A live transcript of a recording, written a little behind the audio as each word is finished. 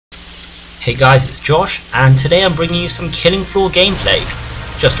Hey guys, it's Josh, and today I'm bringing you some Killing Floor gameplay.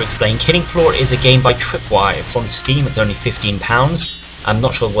 Just to explain, Killing Floor is a game by Tripwire. It's on Steam, it's only £15. I'm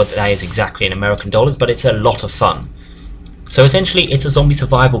not sure what that is exactly in American dollars, but it's a lot of fun. So essentially, it's a zombie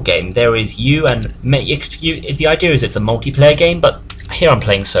survival game. There is you and the idea is it's a multiplayer game, but here I'm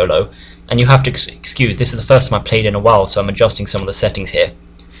playing solo. And you have to excuse, this is the first time I've played in a while, so I'm adjusting some of the settings here.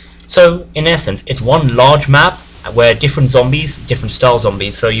 So, in essence, it's one large map where different zombies, different style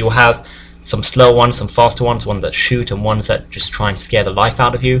zombies, so you'll have some slow ones, some faster ones, ones that shoot and ones that just try and scare the life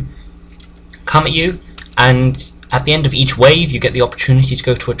out of you, come at you, and at the end of each wave you get the opportunity to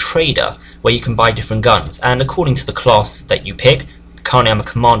go to a trader where you can buy different guns, and according to the class that you pick, currently I'm a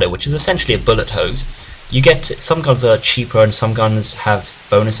commando, which is essentially a bullet hose. You get, some guns are cheaper and some guns have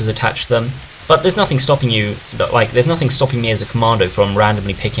bonuses attached to them, but there's nothing stopping you, there's nothing stopping me as a commando from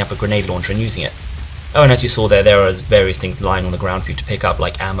randomly picking up a grenade launcher and using it. Oh, and as you saw there are various things lying on the ground for you to pick up,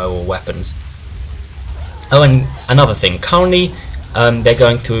 like ammo or weapons. Oh, and another thing, currently they're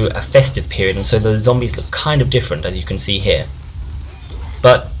going through a festive period, and so the zombies look kind of different, as you can see here.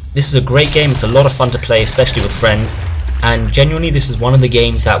 But this is a great game, it's a lot of fun to play, especially with friends, and genuinely this is one of the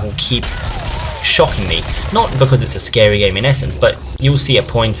games that will keep shocking me. Not because it's a scary game in essence, but you'll see at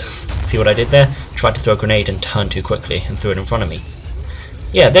points, see what I did there? Tried to throw a grenade and turned too quickly and threw it in front of me.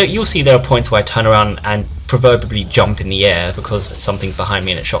 Yeah, you'll see there are points where I turn around and proverbially jump in the air because something's behind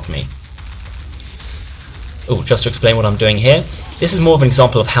me and it shocked me. Oh, just to explain what I'm doing here, this is more of an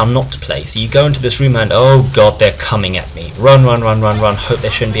example of how not to play. So you go into this room and oh god, they're coming at me. Run, run, run, run, run, hope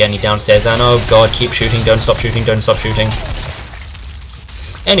there shouldn't be any downstairs, and oh god, keep shooting, don't stop shooting, don't stop shooting.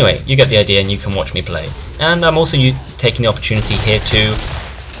 Anyway, you get the idea and you can watch me play. And I'm also taking the opportunity here to...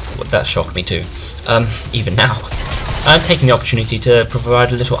 Well, that shocked me too, even now. I'm taking the opportunity to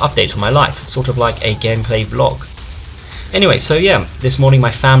provide a little update on my life, sort of like a gameplay vlog. Anyway, so yeah, this morning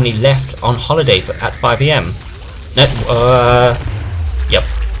my family left on holiday at 5 AM. Yep,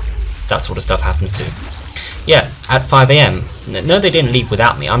 that sort of stuff happens too. Yeah, at 5 AM. No, they didn't leave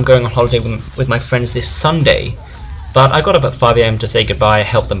without me. I'm going on holiday with my friends this Sunday. But I got up at 5 AM to say goodbye,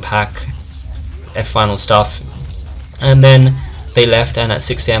 help them pack their final stuff, and then they left, and at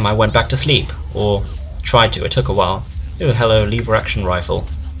 6 AM I went back to sleep, or tried to. It took a while. Oh, hello, lever action rifle.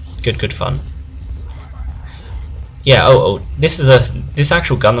 Good fun. Yeah, this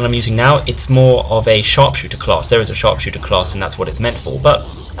actual gun that I'm using now, it's more of a sharpshooter class. There is a sharpshooter class and that's what it's meant for, but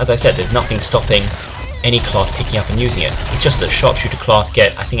as I said, there's nothing stopping any class picking up and using it. It's just that sharpshooter class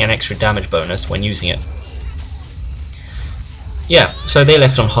get, I think, an extra damage bonus when using it. Yeah, so they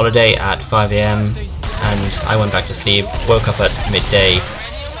left on holiday at 5 AM and I went back to sleep, woke up at midday,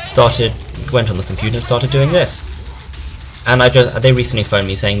 went on the computer and started doing this. And they recently phoned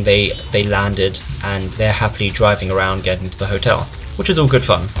me saying they landed and they're happily driving around getting to the hotel, which is all good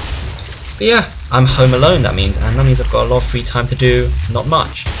fun. But yeah, I'm home alone, that means I've got a lot of free time to do not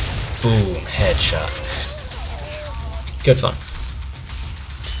much. Boom, headshot. Good fun.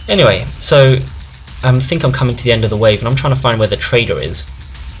 Anyway, so I think I'm coming to the end of the wave and I'm trying to find where the trader is.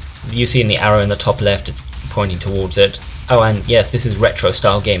 You see in the arrow in the top left, it's pointing towards it. Oh, and yes, this is retro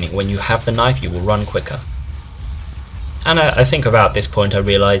style gaming. When you have the knife, you will run quicker. And I think about this point I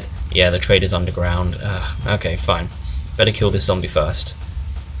realise, yeah, the trader's underground. Okay, fine. Better kill this zombie first.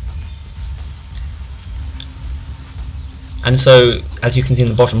 And so, as you can see in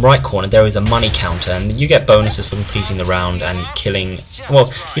the bottom right corner, there is a money counter, and you get bonuses for completing the round and killing...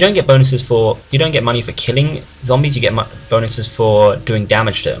 Well, you don't get money for killing zombies, you get bonuses for doing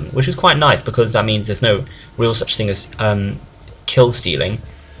damage to them, which is quite nice, because that means there's no real such thing as kill stealing,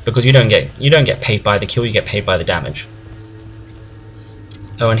 because you don't get paid by the kill, you get paid by the damage.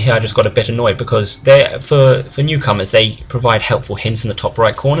 Oh, and here I just got a bit annoyed because for newcomers they provide helpful hints in the top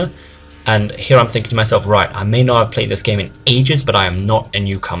right corner, and here I'm thinking to myself, right, I may not have played this game in ages, but I am not a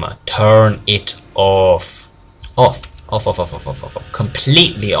newcomer. Turn it off. Off.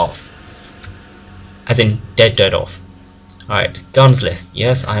 Completely off. As in dead off. Alright, guns list.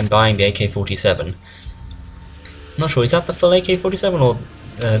 Yes, I am buying the AK-47. I'm not sure, is that the full AK-47 or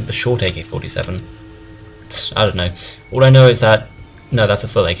the short AK-47? I don't know. All I know is that... No, that's a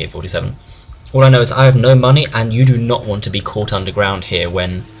full AK-47. All I know is I have no money, and you do not want to be caught underground here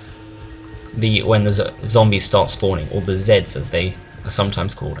when the zombies start spawning, or the Zeds as they are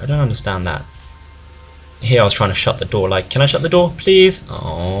sometimes called. I don't understand that. Here I was trying to shut the door, like, can I shut the door, please?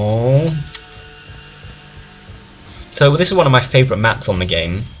 Oh. So this is one of my favourite maps on the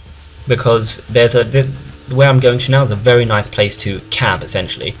game, because there's where I'm going to now is a very nice place to camp,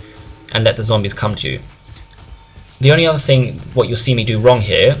 essentially, and let the zombies come to you. The only other thing, what you'll see me do wrong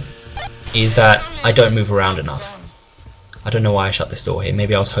here, is that I don't move around enough. I don't know why I shut this door here.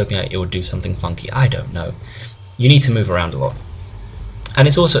 Maybe I was hoping it would do something funky. I don't know. You need to move around a lot. And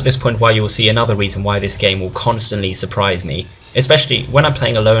it's also at this point why you will see another reason why this game will constantly surprise me, especially when I'm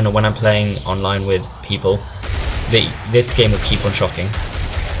playing alone or when I'm playing online with people. This game will keep on shocking.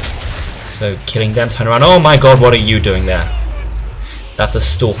 So killing them, turn around. Oh my god, what are you doing there? That's a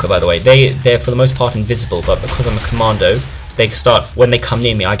stalker, by the way. They're for the most part invisible, but because I'm a commando, they start, when they come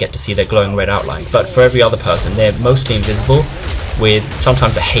near me, I get to see their glowing red outlines. But for every other person, they're mostly invisible, with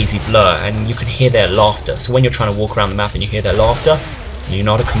sometimes a hazy blur, and you can hear their laughter. So when you're trying to walk around the map and you hear their laughter, and you're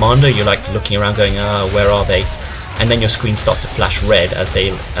not a commander, you're like looking around going, where are they? And then your screen starts to flash red as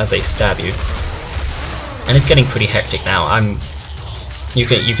they stab you. And it's getting pretty hectic now. You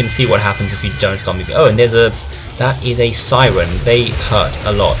can see what happens if you don't stop moving. Oh, and that is a siren. They hurt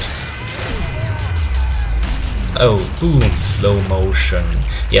a lot. Oh, boom, slow motion.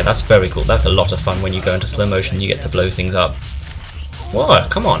 Yeah, that's very cool. That's a lot of fun when you go into slow motion. You get to blow things up.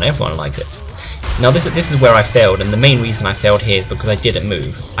 What? Come on, everyone likes it. Now this is where I failed, and the main reason I failed here is because I didn't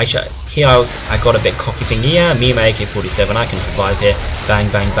move. I got a bit cocky thinking, yeah, me and my AK-47, I can survive here.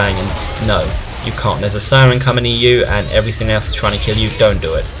 Bang, bang, bang, and no, you can't. There's a siren coming at you, and everything else is trying to kill you. Don't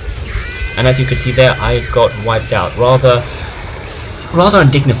do it. And as you can see there, I got wiped out. Rather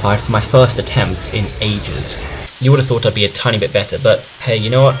undignified for my first attempt in ages. You would have thought I'd be a tiny bit better, but hey, you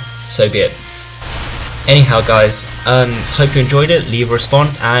know what? So be it. Anyhow, guys, hope you enjoyed it. Leave a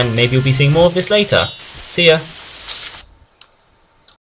response, and maybe you'll be seeing more of this later. See ya!